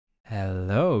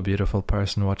Hello, beautiful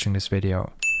person watching this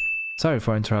video. Sorry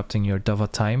for interrupting your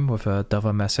Dovah time with a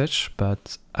Dovah message,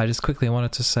 but I just quickly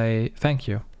wanted to say thank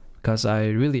you, because I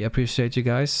really appreciate you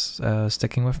guys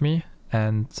sticking with me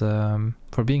and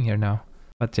for being here now.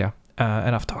 But yeah,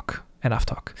 enough talk.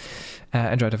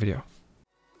 Enjoy the video.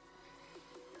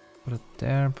 Put it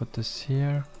there, put this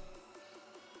here.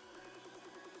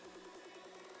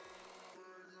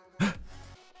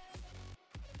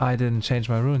 I didn't change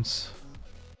my runes.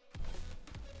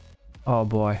 Oh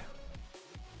boy.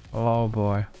 Oh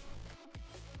boy.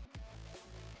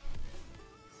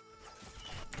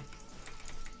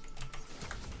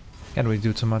 Can't really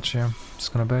do too much here.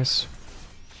 Just gonna base.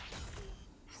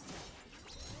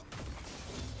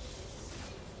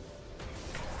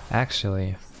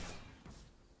 Actually,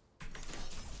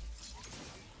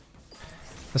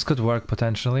 this could work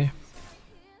potentially.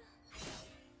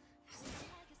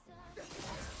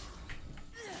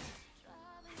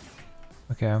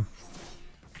 Okay.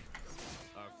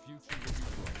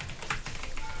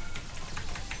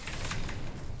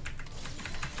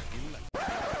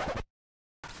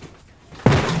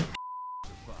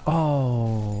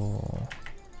 Oh,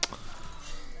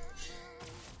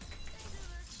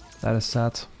 that is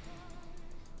sad.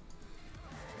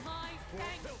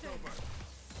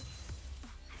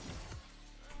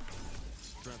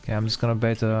 Okay, I'm just gonna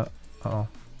bait the... Uh-oh.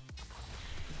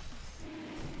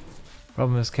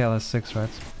 Problem is KL has 6, right?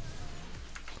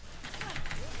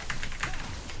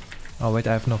 Oh wait,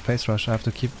 I have no face rush. I have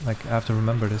to keep, like, I have to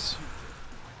remember this.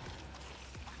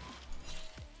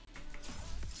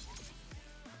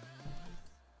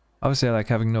 Obviously, like,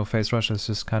 having no face rush is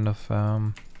just kind of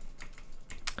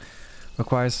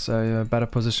requires better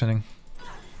positioning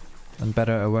and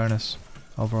better awareness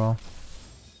overall,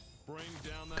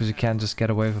 because you can't just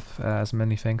get away with as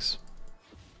many things.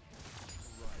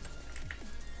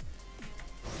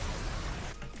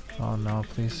 Oh no,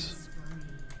 please.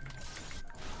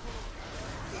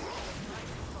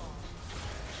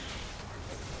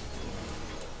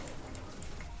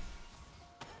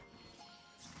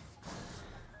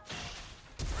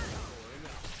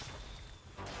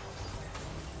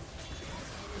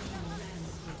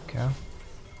 Okay.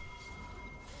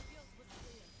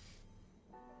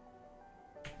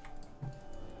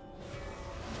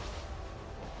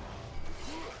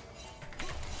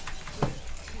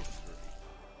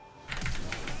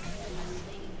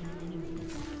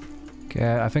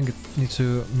 Okay, I think I need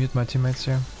to mute my teammates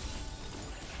here.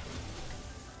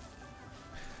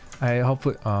 I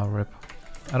hopefully... Oh, rip.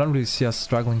 I don't really see us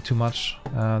struggling too much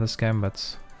this game,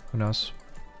 but who knows.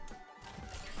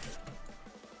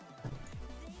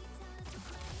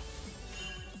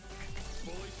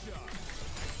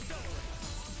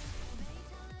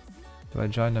 Do I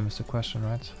join them is the question,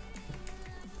 right?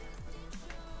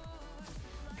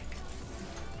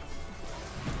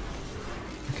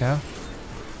 Okay.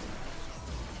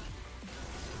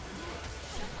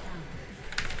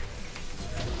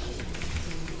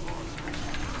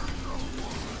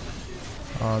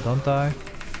 Oh, don't die.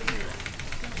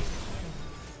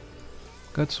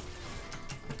 Good.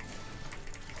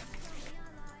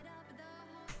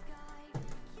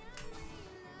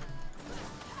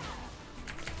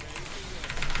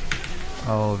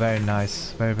 Oh, very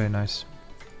nice. Very, very nice.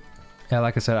 Yeah,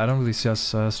 like I said, I don't really see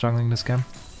us struggling this game.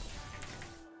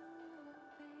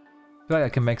 I feel like I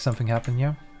can make something happen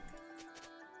here.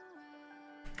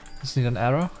 Just need an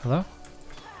arrow. Hello?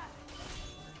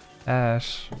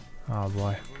 Ash. Oh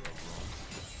boy.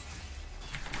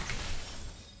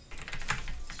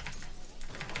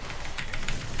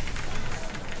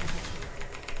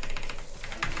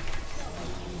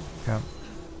 Okay.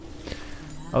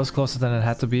 I was closer than it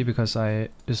had to be because I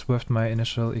just whiffed my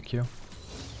initial EQ.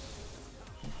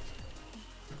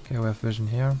 Okay, we have vision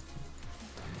here.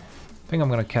 I think I'm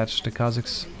gonna catch the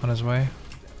Kha'Zix on his way.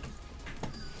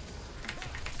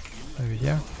 Maybe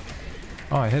here.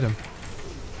 Oh, I hit him.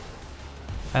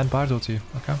 And Bard ulti,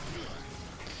 okay.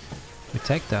 We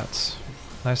take that.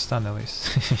 Nice stun at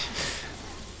least.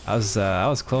 I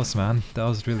was close, man. That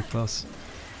was really close.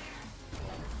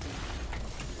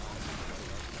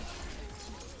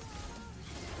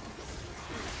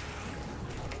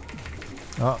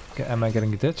 Oh, okay, am I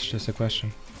getting ditched? Is the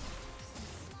question.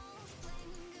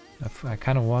 I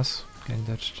kind of was getting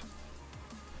ditched.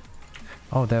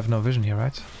 Oh, they have no vision here,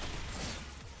 right?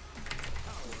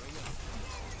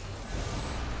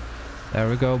 There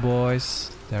we go,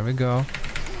 boys. There we go.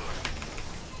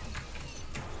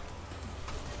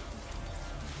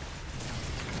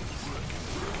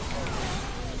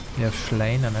 You have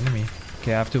slain an enemy.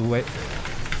 Okay, I have to wait.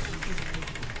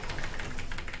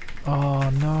 Oh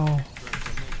no.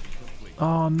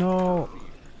 Oh no!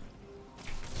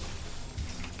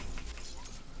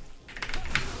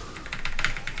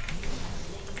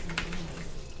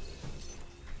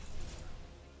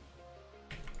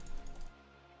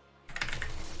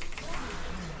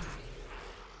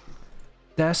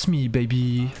 That's me,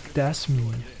 baby. That's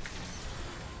me.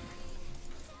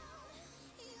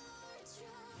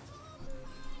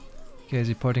 Okay, is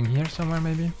he porting here somewhere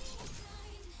maybe?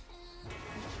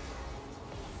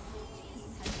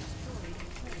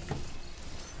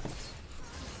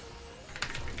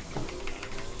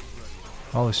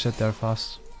 Holy shit, they're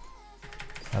fast.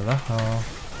 Hello.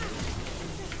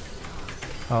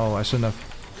 Oh, I shouldn't have.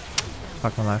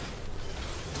 Fuck my life.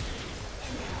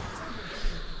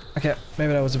 Okay,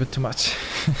 maybe that was a bit too much.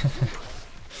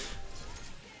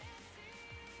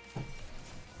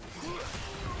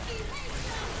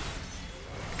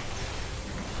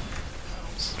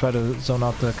 Let's try to zone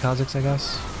out the Kazakhs, I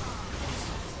guess.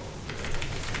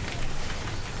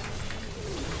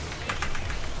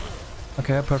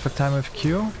 Okay, perfect time with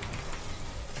Q.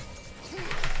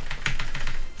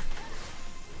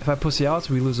 If I pussy out,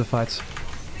 we lose the fight.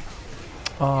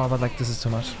 Oh, but like this is too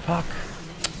much. Fuck.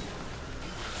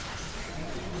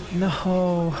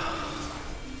 No.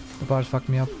 The bard fucked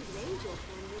me up.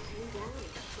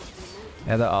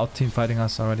 Yeah, they're out team fighting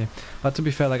us already. But to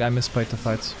be fair, like I misplayed the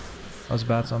fight. That was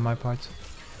bad on my part.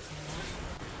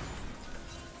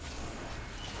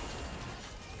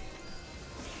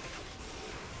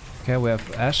 Okay, we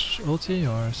have Ashe ulti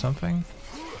or something.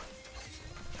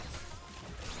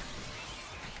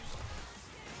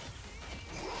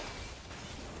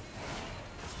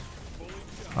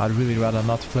 I'd really rather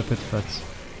not flip it, but...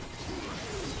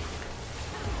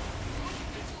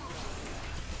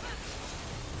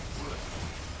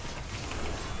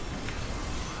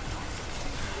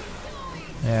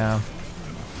 yeah.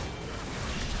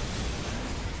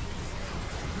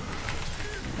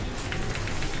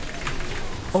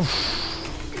 Oh.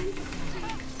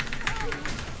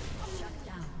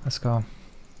 Let's go.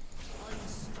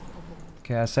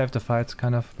 Okay, I saved the fight,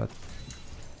 kind of, but...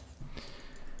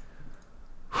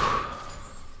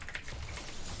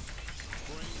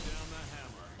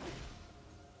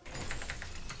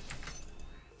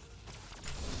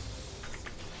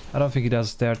 I don't think he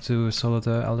does dare to solo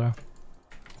the Elder.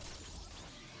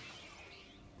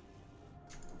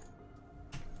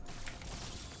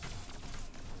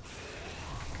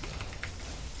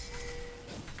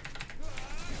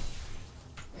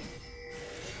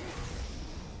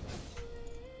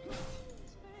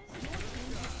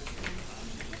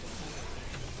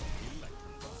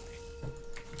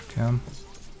 Okay.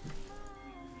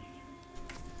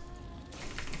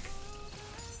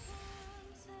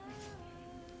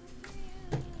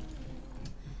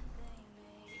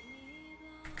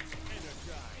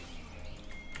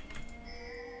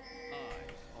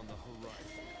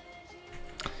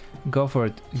 Go for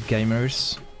it,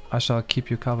 gamers. I shall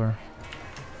keep you cover.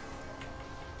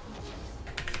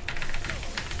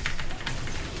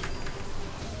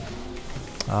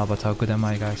 Ah, but how good am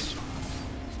I, guys?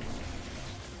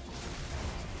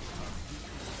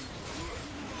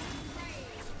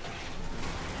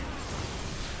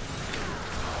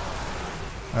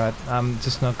 Alright, I'm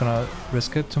just not gonna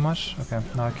risk it too much. Okay,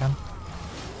 now I can.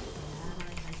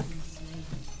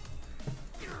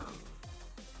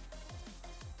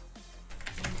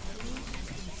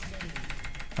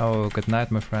 Oh, good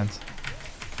night, my friend.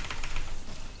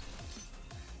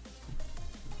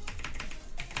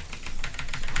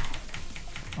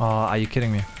 Oh, are you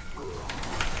kidding me?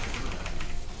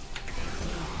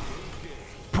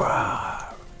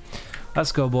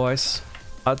 Let's go, boys.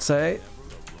 I'd say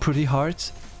pretty hard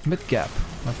mid-gap,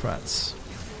 my friends.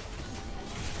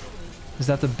 Is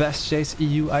that the best Chase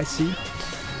EU I see?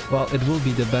 Well, it will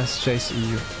be the best Chase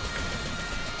EU.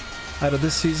 Either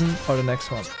this season or the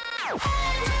next one.